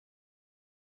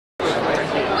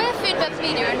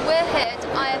Nina, and we're here at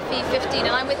IFE 15,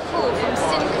 and I'm with Paul from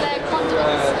Sinclair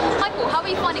Condiments. Hi Paul, how are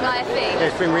you finding IFE?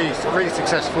 It's been really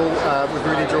successful. We've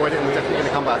really enjoyed it, and we're definitely going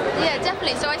to come back. Yeah,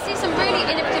 definitely. So I see some really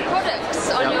innovative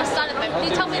products on your stand at the moment. Can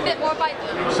you tell me a bit more about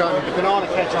them? So the banana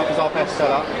ketchup is our best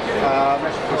seller.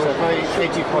 It's a very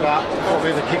edgy product, got a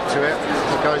bit of a kick to it.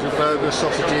 It goes with burgers,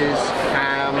 sausages,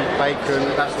 ham, bacon,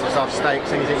 that sort of stuff,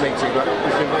 steaks, anything meaty. But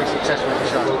we've been very successful with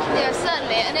the show. Yeah,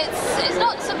 certainly. And it's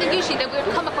not something usually that we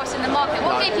would come across in the market.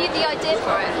 What gave you the idea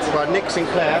for it? Well, Nick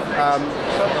Sinclair,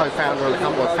 co-founder of the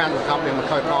company, founder of the company and my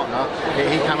co-partner,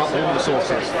 he came up with all the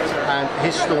sauces. And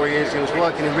his story is he was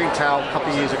working in retail a couple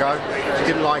of years ago. He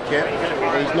didn't like it.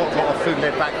 He's not got a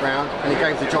food-led background, and he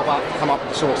gave the job up to come up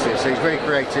with the sauces. So he's very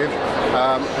creative.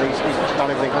 And he's done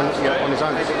everything on his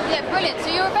own. Yeah, brilliant. So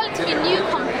you're a relatively new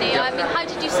company. I mean, how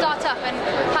did you start up, and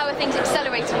how are things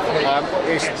accelerating for you?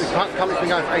 The company's been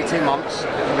going for 18 months.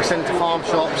 We send it to farm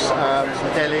shops,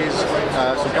 some delis,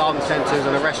 some garden centres,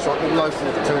 and a restaurant all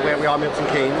local to where we are, Milton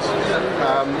Keynes.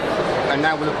 And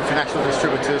now we're looking for national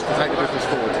distributors to take the business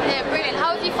forward. Yeah, brilliant.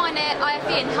 How have you found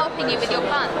IFE in helping you with your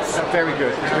plans? Very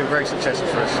good. It's been very successful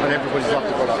for us, and everybody's loved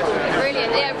the product.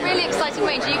 Brilliant. Yeah, really exciting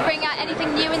range. Do you bring out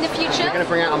anything new in the future? We're going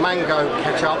to bring out a mango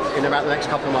ketchup in about the next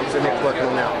couple of months that Nick's working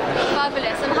on now.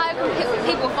 Fabulous. And how can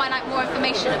people find out more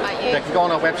information about you? They can go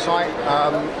on our website,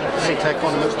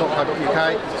 sinclaircondiments.co.uk.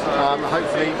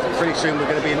 Hopefully, pretty soon we're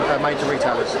going to be in major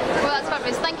retailers. Well, that's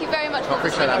fabulous. Thank you very much for I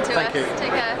appreciate speaking that. to Thank us. you.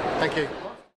 Take care. Thank you.